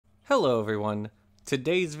Hello everyone.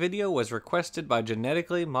 Today's video was requested by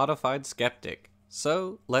Genetically Modified Skeptic,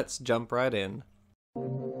 so let's jump right in.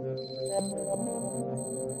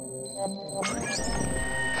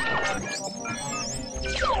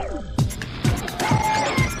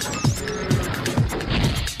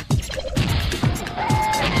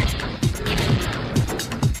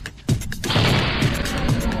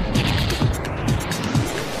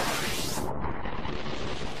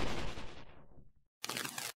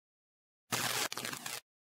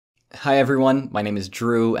 Hi everyone, my name is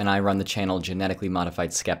Drew and I run the channel Genetically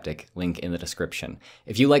Modified Skeptic, link in the description.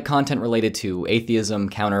 If you like content related to atheism,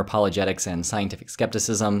 counter-apologetics, and scientific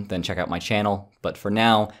skepticism, then check out my channel, but for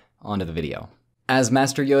now, on to the video. As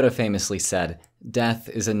Master Yoda famously said, death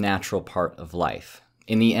is a natural part of life.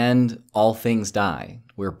 In the end, all things die.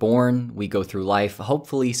 We're born, we go through life,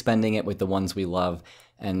 hopefully spending it with the ones we love,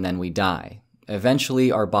 and then we die.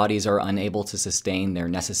 Eventually, our bodies are unable to sustain their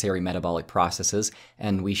necessary metabolic processes,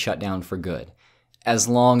 and we shut down for good. As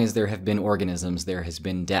long as there have been organisms, there has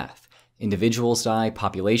been death. Individuals die,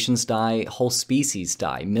 populations die, whole species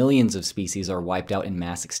die. Millions of species are wiped out in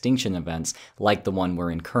mass extinction events, like the one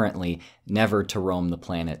we're in currently, never to roam the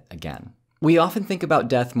planet again. We often think about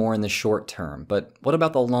death more in the short term, but what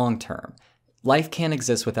about the long term? Life can't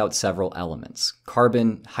exist without several elements: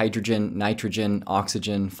 carbon, hydrogen, nitrogen,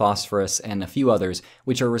 oxygen, phosphorus, and a few others,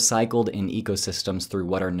 which are recycled in ecosystems through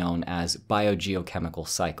what are known as biogeochemical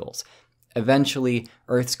cycles. Eventually,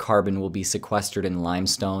 Earth's carbon will be sequestered in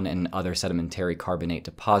limestone and other sedimentary carbonate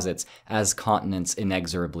deposits as continents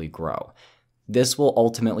inexorably grow. This will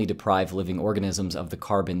ultimately deprive living organisms of the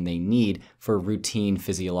carbon they need for routine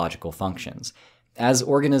physiological functions. As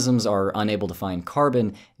organisms are unable to find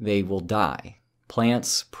carbon, they will die.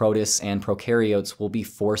 Plants, protists, and prokaryotes will be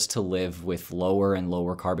forced to live with lower and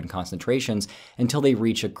lower carbon concentrations until they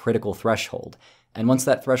reach a critical threshold. And once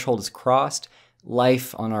that threshold is crossed,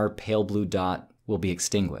 life on our pale blue dot will be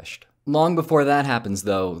extinguished. Long before that happens,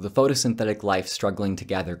 though, the photosynthetic life struggling to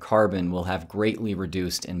gather carbon will have greatly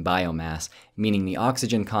reduced in biomass, meaning the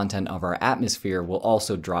oxygen content of our atmosphere will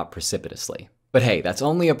also drop precipitously. But hey, that's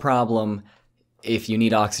only a problem if you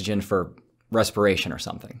need oxygen for respiration or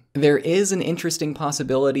something. There is an interesting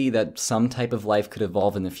possibility that some type of life could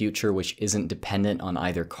evolve in the future which isn't dependent on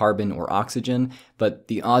either carbon or oxygen, but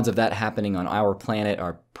the odds of that happening on our planet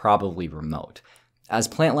are probably remote. As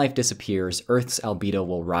plant life disappears, Earth's albedo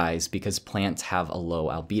will rise because plants have a low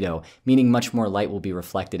albedo, meaning much more light will be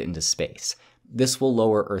reflected into space. This will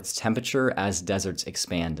lower Earth's temperature as deserts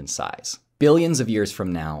expand in size. Billions of years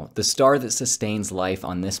from now, the star that sustains life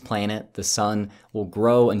on this planet, the Sun, will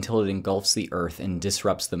grow until it engulfs the Earth and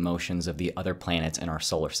disrupts the motions of the other planets in our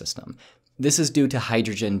solar system. This is due to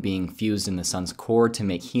hydrogen being fused in the Sun's core to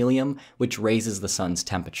make helium, which raises the Sun's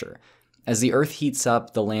temperature. As the Earth heats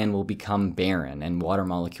up, the land will become barren and water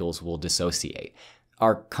molecules will dissociate.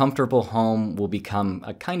 Our comfortable home will become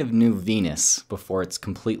a kind of new Venus before it's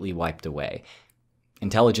completely wiped away.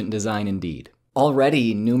 Intelligent design indeed.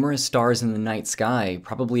 Already, numerous stars in the night sky,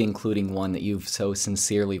 probably including one that you've so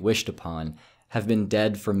sincerely wished upon, have been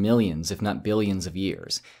dead for millions, if not billions of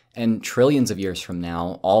years. And trillions of years from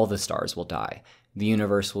now, all the stars will die. The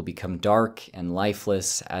universe will become dark and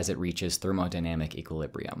lifeless as it reaches thermodynamic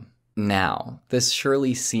equilibrium. Now, this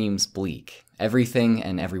surely seems bleak. Everything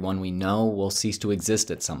and everyone we know will cease to exist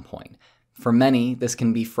at some point. For many, this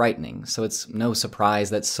can be frightening, so it's no surprise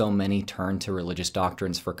that so many turn to religious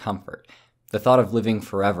doctrines for comfort. The thought of living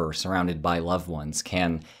forever surrounded by loved ones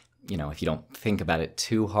can, if you don't think about it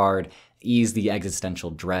too hard, ease the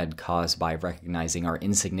existential dread caused by recognizing our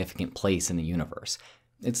insignificant place in the universe.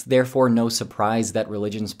 It's therefore no surprise that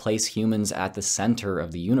religions place humans at the center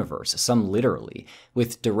of the universe, some literally,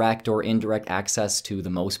 with direct or indirect access to the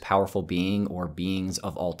most powerful being or beings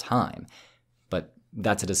of all time. But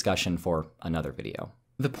that's a discussion for another video.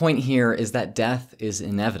 The point here is that death is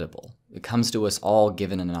inevitable. It comes to us all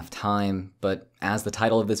given enough time, but as the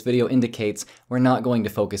title of this video indicates, we're not going to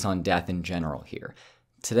focus on death in general here.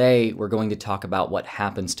 Today, we're going to talk about what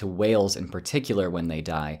happens to whales in particular when they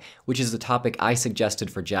die, which is the topic I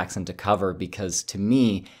suggested for Jackson to cover because, to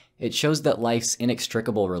me, it shows that life's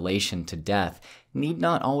inextricable relation to death need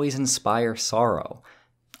not always inspire sorrow.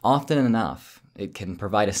 Often enough, it can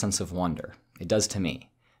provide a sense of wonder. It does to me.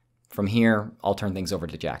 From here, I'll turn things over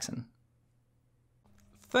to Jackson.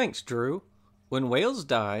 Thanks, Drew. When whales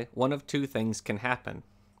die, one of two things can happen.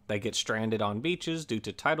 They get stranded on beaches due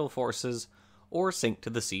to tidal forces, or sink to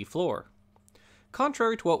the sea floor.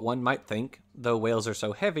 Contrary to what one might think, though whales are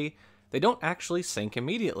so heavy, they don't actually sink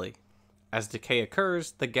immediately. As decay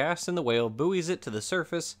occurs, the gas in the whale buoys it to the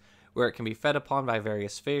surface, where it can be fed upon by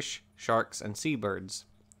various fish, sharks, and seabirds.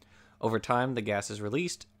 Over time, the gas is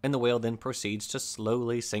released, and the whale then proceeds to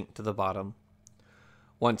slowly sink to the bottom.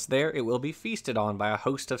 Once there, it will be feasted on by a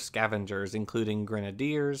host of scavengers, including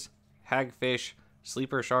grenadiers, hagfish,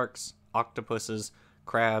 sleeper sharks, octopuses,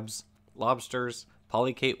 crabs, lobsters,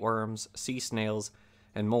 polychaete worms, sea snails,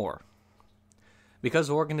 and more. Because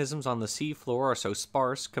organisms on the sea floor are so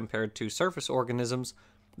sparse compared to surface organisms,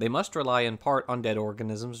 they must rely in part on dead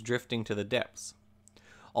organisms drifting to the depths.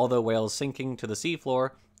 Although whales sinking to the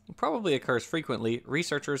seafloor probably occurs frequently,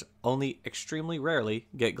 researchers only extremely rarely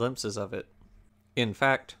get glimpses of it. In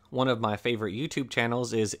fact, one of my favorite YouTube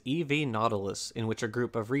channels is EV Nautilus, in which a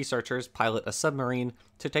group of researchers pilot a submarine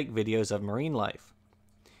to take videos of marine life.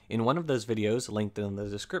 In one of those videos, linked in the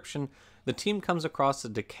description, the team comes across a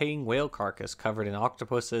decaying whale carcass covered in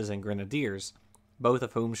octopuses and grenadiers, both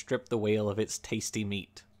of whom strip the whale of its tasty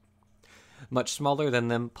meat. Much smaller than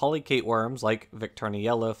them, polychaete worms like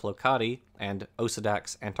Victorniella flocati and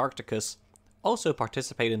Osedax antarcticus also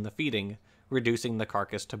participate in the feeding, reducing the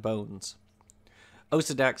carcass to bones.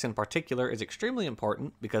 Osedax in particular is extremely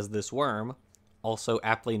important because this worm, also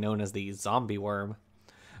aptly known as the zombie worm,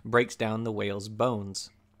 breaks down the whale's bones.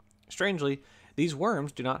 Strangely, these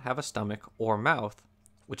worms do not have a stomach or mouth,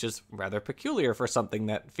 which is rather peculiar for something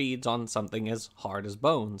that feeds on something as hard as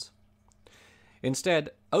bones.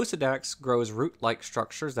 Instead, Osedax grows root-like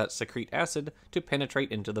structures that secrete acid to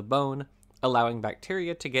penetrate into the bone, allowing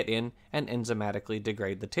bacteria to get in and enzymatically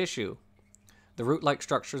degrade the tissue. The root-like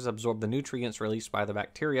structures absorb the nutrients released by the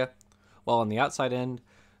bacteria, while on the outside end,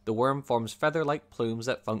 the worm forms feather-like plumes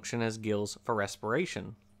that function as gills for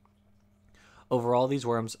respiration. Overall, these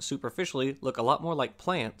worms superficially look a lot more like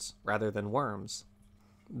plants rather than worms.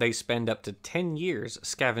 They spend up to 10 years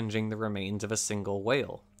scavenging the remains of a single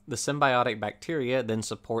whale. The symbiotic bacteria then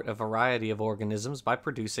support a variety of organisms by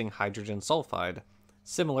producing hydrogen sulfide,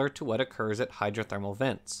 similar to what occurs at hydrothermal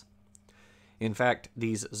vents. In fact,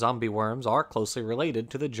 these zombie worms are closely related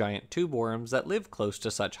to the giant tube worms that live close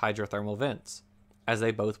to such hydrothermal vents, as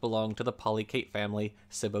they both belong to the polychaete family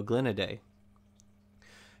Siboglynidae.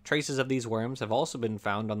 Traces of these worms have also been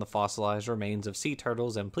found on the fossilized remains of sea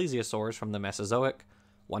turtles and plesiosaurs from the Mesozoic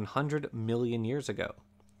 100 million years ago.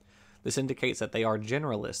 This indicates that they are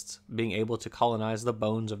generalists, being able to colonize the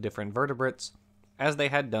bones of different vertebrates, as they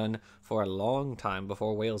had done for a long time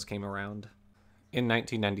before whales came around. In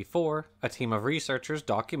 1994, a team of researchers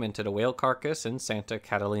documented a whale carcass in Santa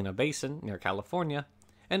Catalina Basin near California,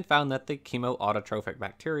 and found that the chemoautotrophic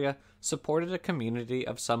bacteria supported a community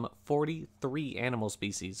of some 43 animal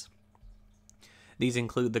species. These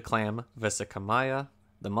include the clam Vesicamaya,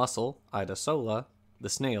 the mussel Idasola, the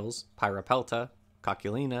snails Pyropelta,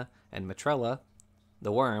 Cocculina, and Matrella,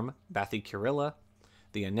 the worm Bathycurilla,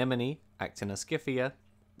 the anemone Actinoscyphia,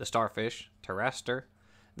 the starfish Pteraster,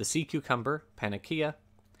 the sea cucumber Panikia,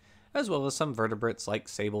 as well as some vertebrates like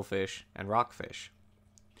sablefish and rockfish.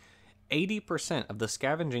 80% of the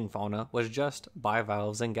scavenging fauna was just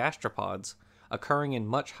bivalves and gastropods, occurring in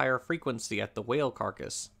much higher frequency at the whale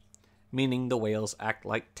carcass, meaning the whales act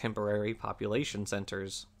like temporary population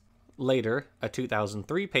centers. Later, a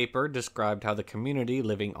 2003 paper described how the community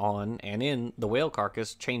living on and in the whale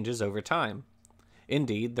carcass changes over time.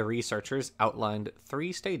 Indeed, the researchers outlined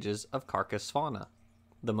 3 stages of carcass fauna: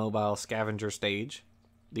 the mobile scavenger stage,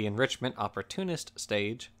 the enrichment opportunist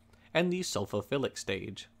stage, and the sulfophilic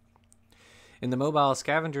stage. In the mobile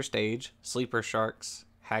scavenger stage, sleeper sharks,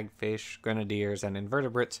 hagfish, grenadiers, and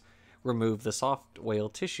invertebrates remove the soft whale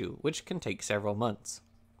tissue, which can take several months.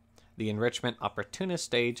 The enrichment opportunist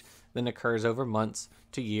stage then occurs over months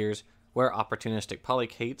to years, where opportunistic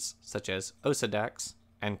polychaetes, such as Osedax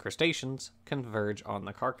and crustaceans, converge on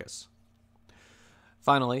the carcass.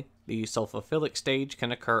 Finally, the sulfophilic stage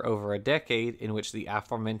can occur over a decade, in which the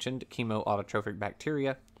aforementioned chemoautotrophic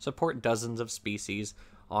bacteria support dozens of species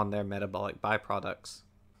on their metabolic byproducts.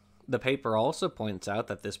 The paper also points out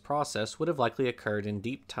that this process would have likely occurred in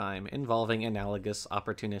deep time, involving analogous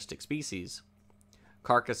opportunistic species.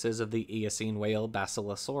 Carcasses of the Eocene whale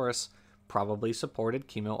Basilosaurus probably supported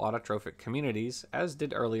chemoautotrophic communities, as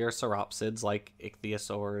did earlier sauropsids like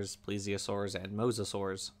ichthyosaurs, plesiosaurs, and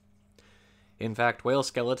mosasaurs. In fact, whale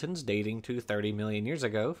skeletons dating to 30 million years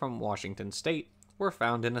ago from Washington state were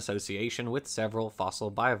found in association with several fossil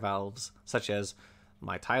bivalves, such as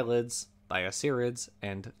mytilids, thiocerids,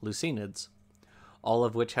 and lucinids, all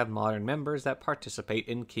of which have modern members that participate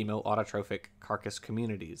in chemoautotrophic carcass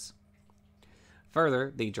communities.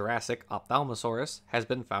 Further, the Jurassic Ophthalmosaurus has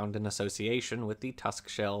been found in association with the tusk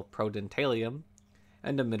shell Prodentalium,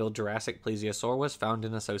 and a Middle Jurassic plesiosaur was found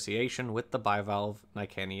in association with the bivalve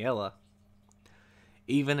Nicaniella.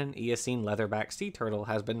 Even an Eocene leatherback sea turtle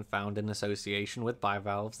has been found in association with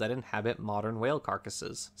bivalves that inhabit modern whale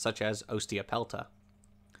carcasses, such as Osteopelta.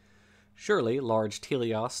 Surely, large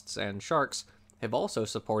teleosts and sharks have also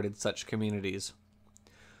supported such communities.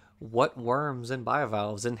 What worms and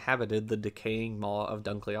bivalves inhabited the decaying maw of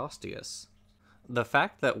Dunkleosteus? The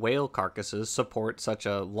fact that whale carcasses support such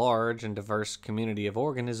a large and diverse community of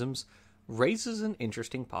organisms raises an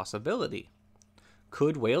interesting possibility.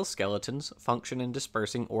 Could whale skeletons function in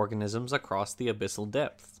dispersing organisms across the abyssal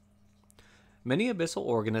depths? Many abyssal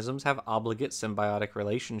organisms have obligate symbiotic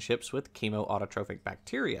relationships with chemoautotrophic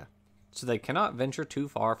bacteria, so they cannot venture too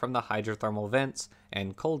far from the hydrothermal vents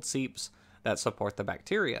and cold seeps that support the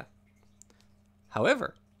bacteria.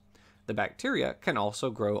 However, the bacteria can also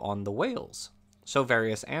grow on the whales, so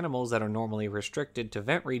various animals that are normally restricted to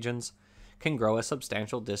vent regions can grow a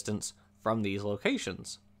substantial distance from these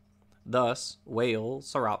locations. Thus, whale,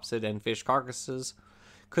 sauropsid, and fish carcasses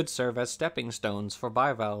could serve as stepping stones for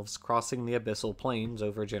bivalves crossing the abyssal plains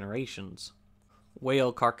over generations.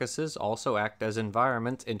 Whale carcasses also act as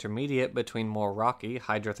environments intermediate between more rocky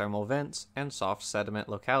hydrothermal vents and soft sediment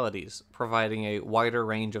localities, providing a wider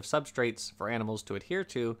range of substrates for animals to adhere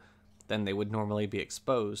to than they would normally be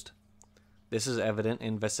exposed. This is evident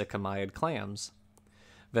in vesicomyid clams.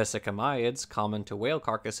 Vesicomyids common to whale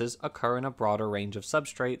carcasses occur in a broader range of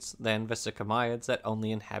substrates than vesicomyids that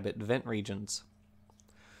only inhabit vent regions.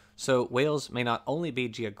 So whales may not only be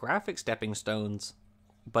geographic stepping stones,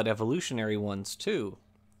 but evolutionary ones too.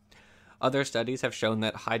 Other studies have shown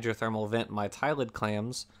that hydrothermal vent mytilid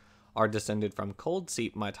clams are descended from cold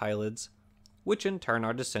seep mytilids, which in turn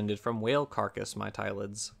are descended from whale carcass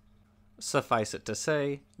mytilids. Suffice it to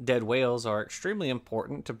say, dead whales are extremely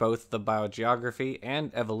important to both the biogeography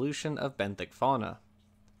and evolution of benthic fauna.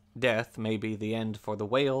 Death may be the end for the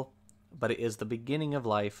whale, but it is the beginning of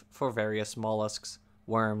life for various mollusks,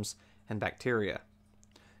 worms, and bacteria.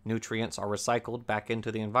 Nutrients are recycled back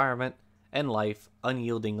into the environment, and life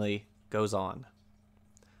unyieldingly goes on.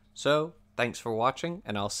 So, thanks for watching,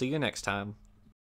 and I'll see you next time.